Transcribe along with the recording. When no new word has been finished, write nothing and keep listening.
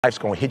Life's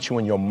gonna hit you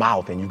in your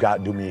mouth, and you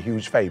gotta do me a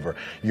huge favor.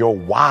 Your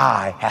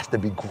why has to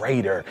be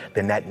greater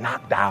than that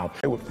knockdown.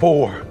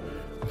 4,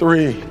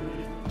 3,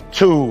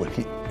 2,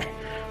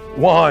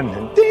 1,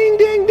 and ding,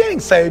 ding, ding,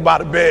 saved by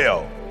the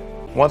bell.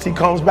 Once he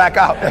comes back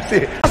out, that's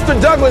it.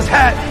 Mr. Douglas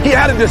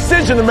had a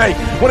decision to make.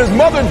 When his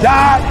mother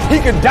died,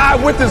 he could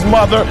die with his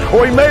mother,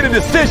 or he made a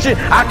decision,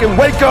 I can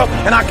wake up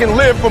and I can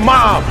live for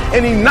mom.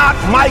 And he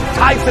knocked Mike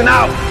Tyson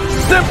out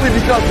simply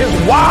because his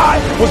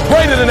why was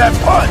greater than that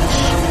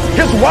punch.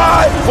 His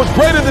why was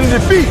greater than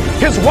defeat.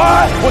 His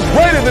why was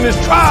greater than his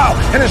trial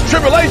and his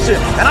tribulation.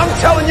 And I'm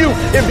telling you,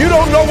 if you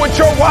don't know what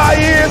your why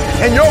is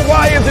and your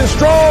why isn't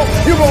strong,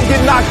 you're going to get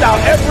knocked out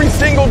every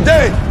single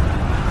day.